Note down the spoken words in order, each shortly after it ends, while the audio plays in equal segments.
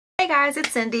guys,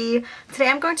 it's Cindy. Today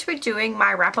I'm going to be doing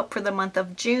my wrap up for the month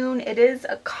of June. It is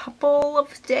a couple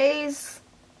of days.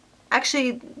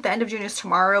 Actually, the end of June is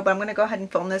tomorrow, but I'm going to go ahead and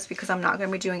film this because I'm not going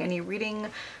to be doing any reading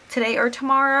today or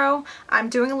tomorrow. I'm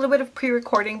doing a little bit of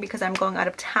pre-recording because I'm going out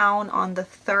of town on the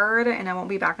 3rd and I won't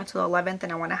be back until the 11th,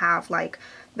 and I want to have like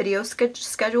video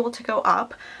schedule to go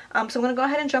up. So I'm going to go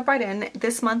ahead and jump right in.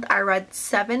 This month I read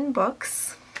 7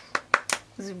 books.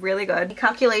 This is really good.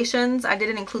 Calculations, I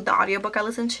didn't include the audiobook I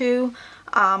listened to.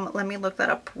 Let me look that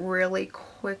up really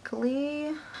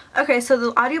quickly. Okay, so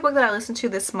the audiobook that I listened to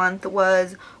this month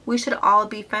was We Should All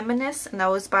Be Feminists, and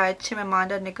that was by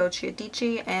Chimamanda Ngozi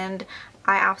Adichie, and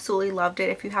I absolutely loved it.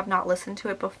 If you have not listened to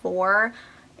it before,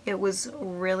 it was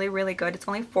really, really good. It's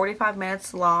only 45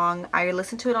 minutes long. I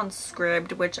listened to it on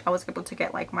Scribd, which I was able to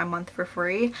get like my month for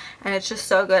free, and it's just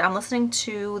so good. I'm listening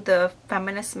to the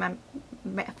Feminist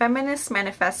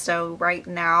Manifesto right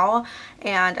now,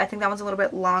 and I think that one's a little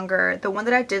bit longer.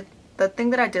 The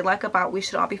thing that I did like about We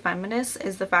Should All Be Feminists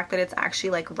is the fact that it's actually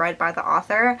like read by the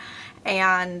author,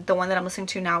 and the one that I'm listening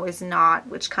to now is not,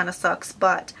 which kind of sucks,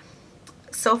 but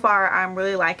so far I'm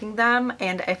really liking them.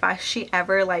 And if she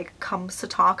ever like comes to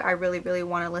talk, I really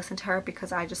want to listen to her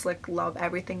because I just like love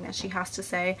everything that she has to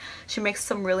say. She makes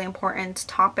some really important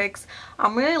topics.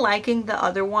 I'm really liking the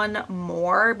other one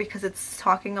more because it's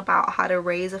talking about how to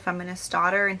raise a feminist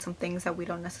daughter and some things that we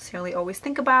don't necessarily always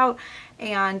think about,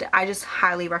 and I just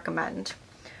highly recommend.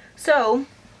 So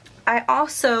I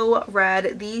also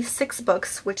read these 6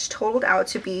 books, which totaled out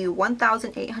to be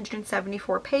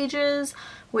 1,874 pages,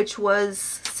 which was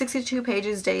 62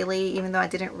 pages daily, even though I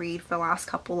didn't read for the last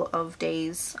couple of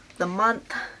days of the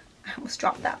month. I almost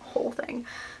dropped that whole thing.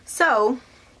 So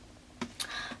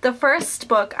the first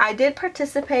book, I did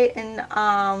participate in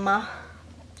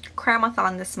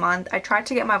Cramathon this month. I tried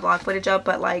to get my vlog footage up,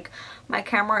 but like my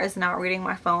camera is not reading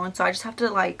my phone, so I just have to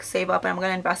like save up, and I'm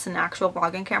gonna invest in an actual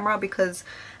vlogging camera because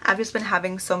I've just been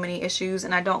having so many issues,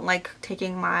 and I don't like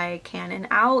taking my Canon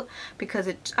out because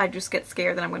I just get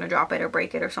scared that I'm gonna drop it or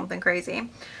break it or something crazy.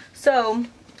 So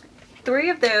 3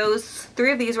 of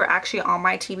these were actually on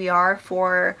my TBR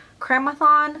for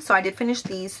Cramathon, so I did finish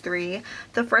these 3.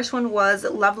 The first one was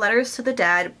Love Letters to the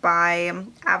Dead by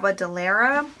Ava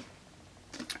DeLara.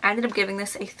 I ended up giving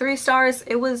this a 3 stars.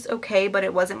 It was okay, but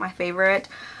it wasn't my favorite.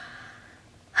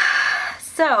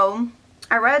 So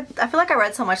I feel like I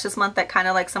read so much this month that kind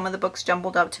of like some of the books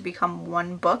jumbled up to become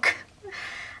one book.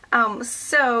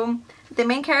 So the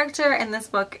main character in this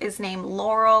book is named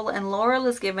Laurel, and Laurel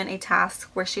is given a task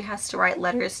where she has to write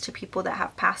letters to people that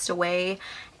have passed away,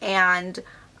 and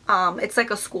it's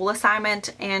like a school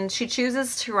assignment, and she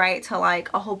chooses to write to like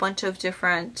a whole bunch of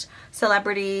different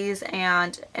celebrities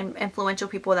and influential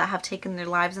people that have taken their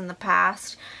lives in the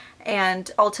past,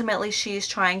 and ultimately she's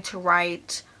trying to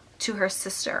write to her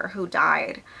sister who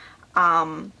died,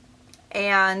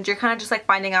 and you're kind of just like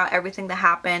finding out everything that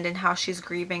happened and how she's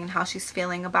grieving and how she's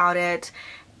feeling about it.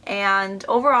 And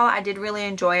overall I did really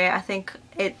enjoy it. I think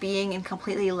it being in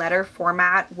completely letter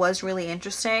format was really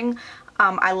interesting.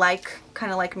 I like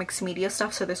kind of like mixed media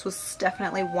stuff, so this was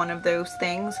definitely one of those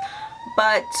things,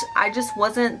 but I just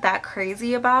wasn't that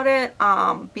crazy about it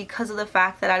because of the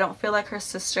fact that I don't feel like her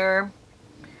sister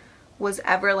was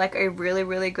ever like a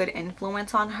really good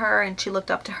influence on her, and she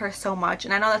looked up to her so much.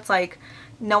 And I know that's like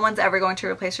no one's ever going to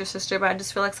replace her sister, but I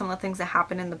just feel like some of the things that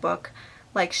happened in the book,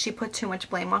 like she put too much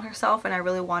blame on herself, and I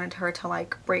really wanted her to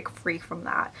like break free from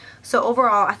that. So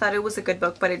overall I thought it was a good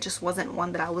book, but it just wasn't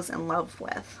one that I was in love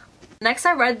with. Next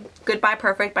I read Goodbye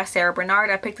Perfect by Sarah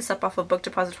Bernard. I picked this up off of Book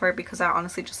Depository because I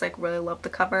honestly just like really love the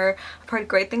cover. I've heard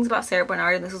great things about Sarah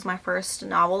Bernard, and this was my first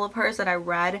novel of hers that I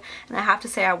read, and I have to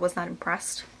say I was not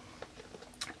impressed.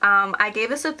 I gave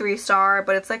this a 3 star,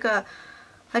 but it's like a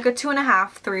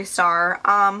 2.5 3 star.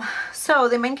 So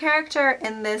the main character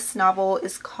in this novel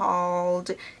is called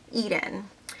Eden,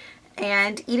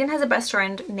 and Eden has a best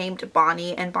friend named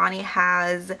Bonnie, and Bonnie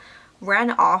has ran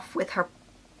off with her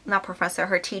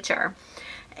her teacher,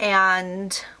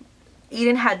 and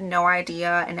Eden had no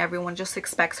idea, and everyone just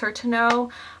expects her to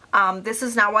know. This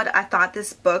is not what I thought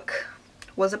this book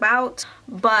was about,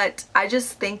 but I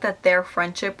just think that their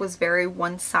friendship was very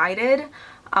one-sided.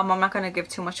 I'm not going to give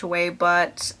too much away,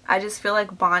 but I just feel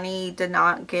like Bonnie did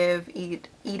not give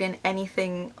Eden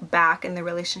anything back in the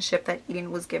relationship that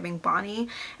Eden was giving Bonnie,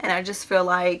 and I just feel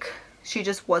like she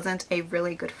just wasn't a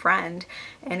really good friend,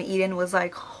 and Eden was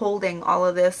like holding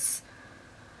all this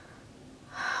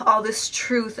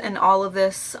truth and all of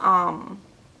this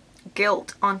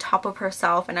guilt on top of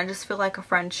herself, and I just feel like a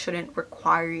friend shouldn't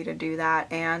require you to do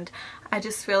that. And I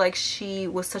just feel like she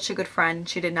was such a good friend.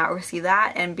 She did not receive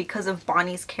that, and because of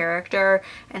Bonnie's character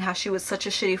and how she was such a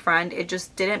shitty friend, it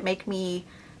just didn't make me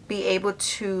be able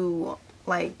to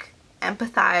like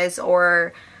empathize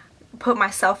or put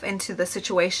myself into the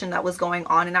situation that was going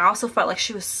on. And I also felt like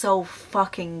she was so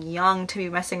fucking young to be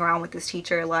messing around with this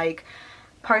teacher. Like,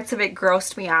 parts of it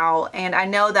grossed me out, and I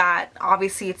know that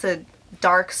obviously it's a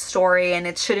dark story and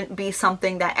it shouldn't be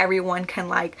something that everyone can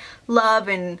like love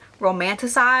and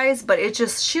romanticize, but it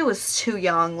just, she was too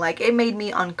young. Like, it made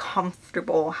me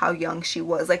uncomfortable how young she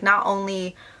was, like not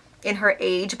only in her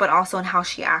age but also in how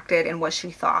she acted and what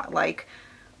she thought. Like,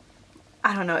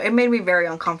 I don't know, it made me very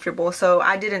uncomfortable, so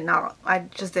I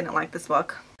just didn't like this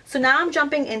book. So now I'm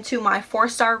jumping into my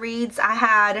 4-star reads. I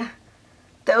had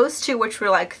those two which were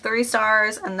like 3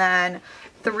 stars, and then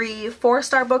 3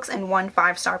 4-star books and 1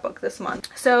 5-star book this month.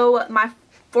 So my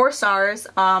 4 stars,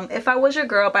 If I Was Your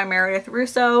Girl by Meredith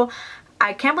Russo.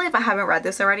 I can't believe I haven't read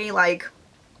this already. Like,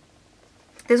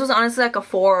 this was honestly like a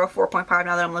 4 or 4.5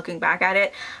 now that I'm looking back at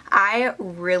it. I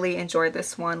really enjoyed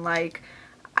this one. Like,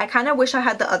 I kind of wish I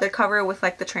had the other cover with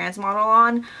like the trans model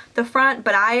on the front,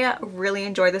 but I really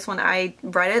enjoyed this one. I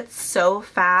read it so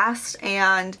fast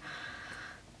and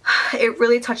it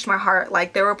really touched my heart.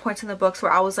 Like, there were points in the books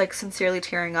where I was like sincerely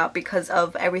tearing up because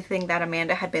of everything that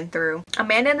Amanda had been through.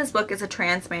 Amanda in this book is a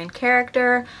trans main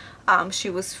character. She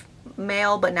was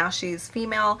male but now she's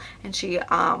female, and she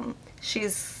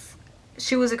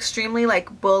was extremely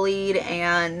like bullied,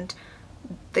 and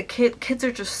the kids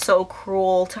are just so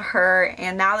cruel to her.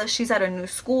 And now that she's at a new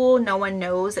school, no one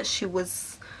knows that she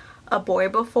was a boy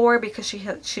before because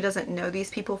she doesn't know these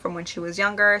people from when she was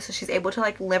younger, so she's able to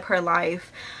like live her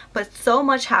life. But so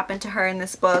much happened to her in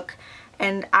this book,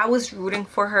 and I was rooting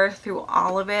for her through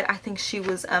all of it. I think she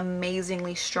was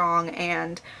amazingly strong,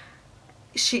 and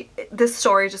this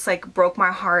story just like broke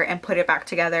my heart and put it back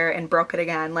together and broke it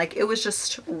again. Like, it was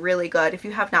just really good. If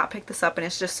you have not picked this up and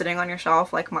it's just sitting on your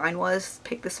shelf like mine was,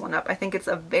 pick this one up. I think it's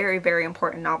a very, very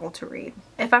important novel to read.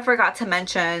 If I forgot to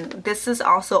mention, this is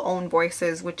also Own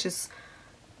Voices, which is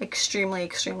extremely,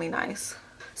 extremely nice.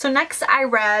 So next I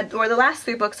read, or the last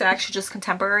 3 books are actually just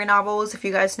contemporary novels. If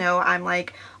you guys know, I'm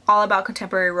like all about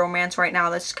contemporary romance right now.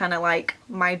 That's kind of like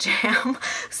my jam.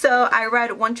 So I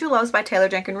read One True Loves by Taylor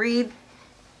Jenkins Reid.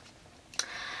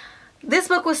 This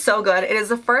book was so good. It is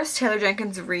the first Taylor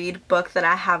Jenkins Reid book that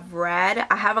I have read.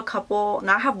 I have a couple,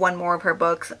 no, I have one more of her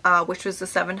books, which was The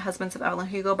 7 Husbands of Evelyn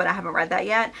Hugo, but I haven't read that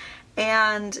yet.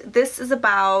 And this is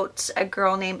about a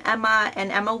girl named Emma,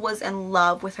 and Emma was in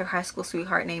love with her high school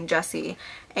sweetheart named Jesse.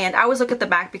 And I always look at the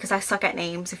back because I suck at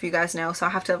names, if you guys know, so I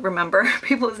have to remember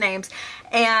people's names.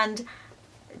 And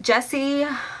Jesse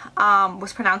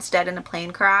was pronounced dead in a plane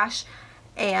crash.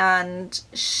 And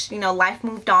you know, life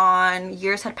moved on,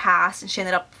 years had passed, and she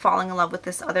ended up falling in love with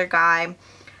this other guy.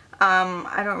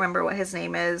 I don't remember what his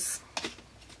name is,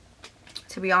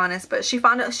 to be honest, but she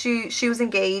found out she was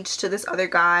engaged to this other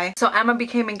guy. So Emma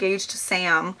became engaged to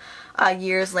Sam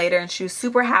years later, and she was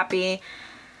super happy.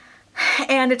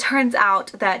 And it turns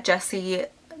out that Jesse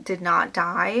did not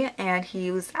die, and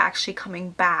he was actually coming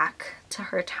back to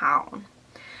her town.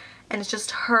 And it's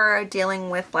just her dealing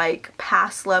with like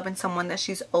past love and someone that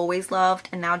she's always loved,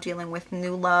 and now dealing with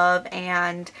new love.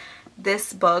 And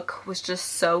this book was just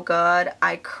so good.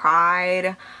 I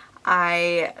cried.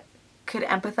 I could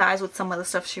empathize with some of the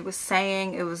stuff she was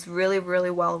saying. It was really, really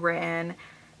well written.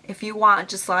 If you want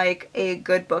just like a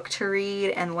good book to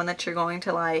read and one that you're going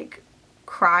to like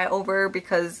cry over,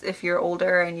 because if you're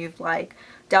older and you've like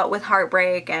dealt with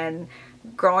heartbreak and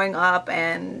growing up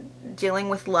and dealing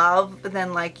with love,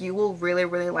 then like you will really,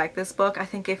 really like this book. I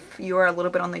think if you are a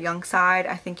little bit on the young side,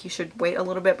 I think you should wait a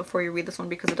little bit before you read this one,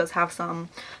 because it does have some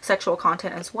sexual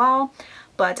content as well.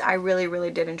 But I really,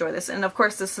 really did enjoy this. And of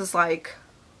course this is like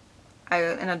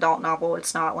an adult novel.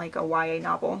 It's not like a YA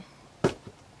novel.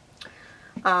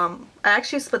 I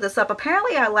actually split this up.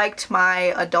 Apparently I liked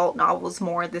my adult novels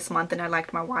more this month than I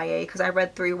liked my YA, because I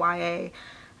read 3 YA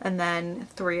and then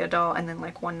 3 adult and then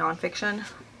like 1 nonfiction.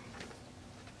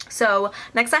 So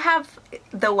next I have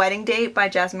The Wedding Date by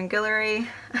Jasmine Guillory.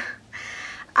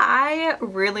 I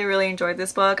really, really enjoyed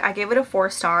this book. I gave it a 4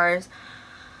 stars.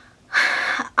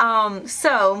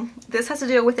 So this has to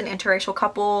do with an interracial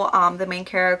couple. The main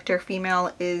character,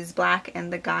 female, is black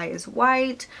and the guy is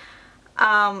white.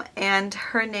 And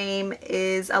her name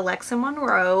is Alexa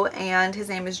Monroe and his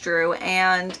name is Drew,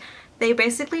 and they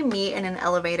basically meet in an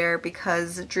elevator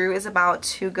because Drew is about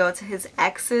to go to his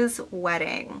ex's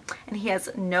wedding and he has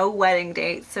no wedding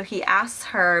date. So he asks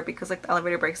her, because like the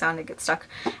elevator breaks down and it gets stuck,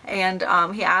 and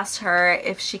he asked her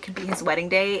if she can be his wedding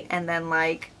date, and then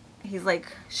like he's like,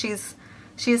 she's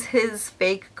she's his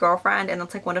fake girlfriend, and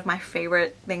that's like one of my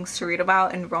favorite things to read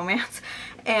about in romance.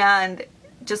 And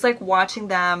just like watching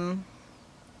them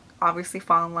obviously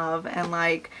fall in love, and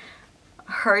like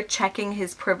her checking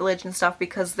his privilege and stuff,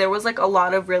 because there was like a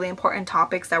lot of really important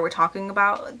topics that were talked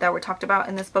about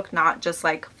in this book, not just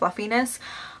like fluffiness.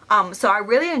 So I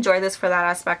really enjoyed this for that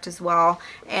aspect as well,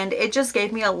 and it just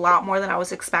gave me a lot more than I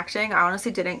was expecting. I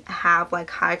honestly didn't have like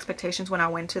high expectations when I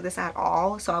went to this at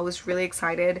all, so I was really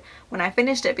excited when I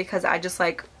finished it, because I just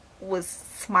like was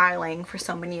smiling for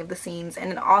so many of the scenes,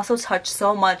 and it also touched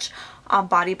so much on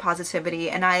body positivity,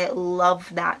 and I love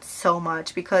that so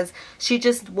much, because she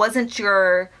just wasn't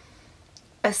your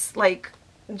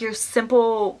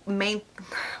simple main,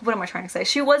 what am I trying to say,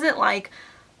 she wasn't like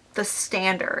the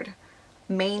standard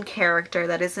main character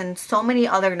that is in so many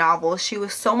other novels. She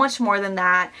was so much more than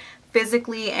that,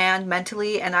 physically and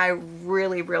mentally, and I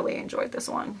really, really enjoyed this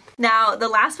one. Now, the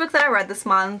last book that I read this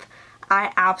month,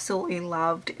 I absolutely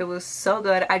loved. It was so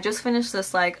good. I just finished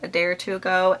this like a day or two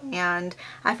ago, and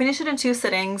I finished it in 2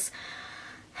 sittings,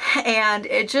 and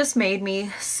it just made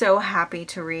me so happy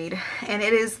to read. And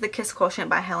it is The Kiss Quotient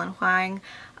by Helen Huang.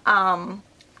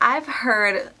 I've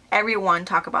heard everyone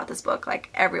talk about this book, like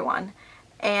everyone.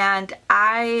 And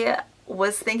I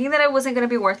was thinking that it wasn't going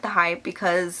to be worth the hype,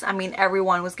 because I mean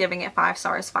everyone was giving it 5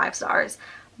 stars, 5 stars.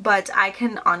 But I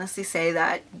can honestly say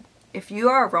that if you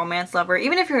are a romance lover,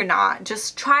 even if you're not,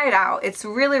 just try it out. It's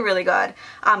really, really good.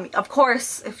 Of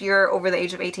course, if you're over the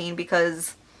age of 18,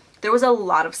 because there was a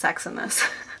lot of sex in this.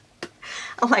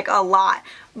 Like a lot.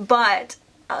 But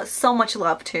so much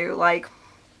love too. Like,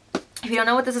 if you don't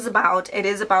know what this is about, it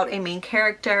is about a main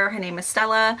character. Her name is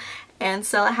Stella, and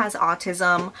Stella has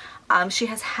autism. She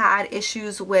has had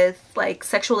issues with like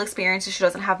sexual experiences. She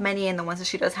doesn't have many, and the ones that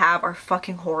she does have are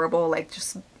fucking horrible, like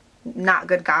just not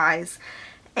good guys.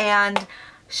 And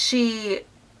she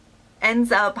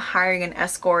ends up hiring an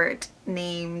escort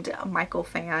named Michael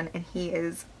Fan, and he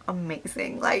is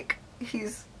amazing. Like,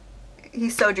 he's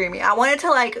so dreamy. I wanted to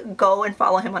like go and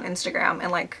follow him on Instagram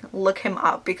and like look him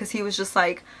up, because he was just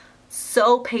like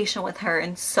so patient with her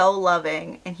and so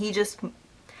loving, and he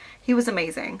was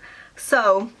amazing.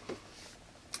 So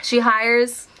she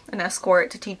hires an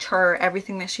escort to teach her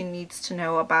everything that she needs to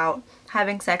know about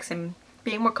having sex and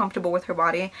being more comfortable with her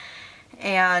body,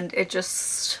 and it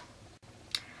just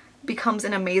becomes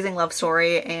an amazing love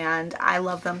story, and I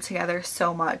love them together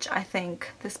so much. I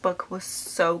think this book was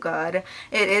so good.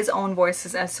 It is own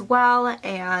voices as well,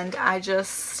 and I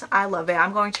love it.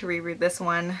 I'm going to reread this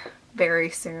one very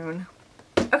soon.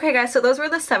 Okay guys, so those were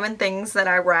the 7 things that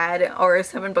I read, or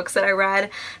 7 books that I read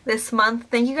this month.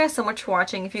 Thank you guys so much for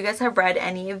watching. If you guys have read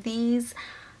any of these,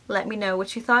 let me know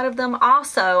what you thought of them.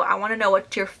 Also, I want to know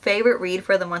what your favorite read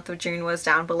for the month of June was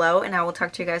down below, and I will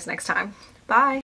talk to you guys next time. Bye!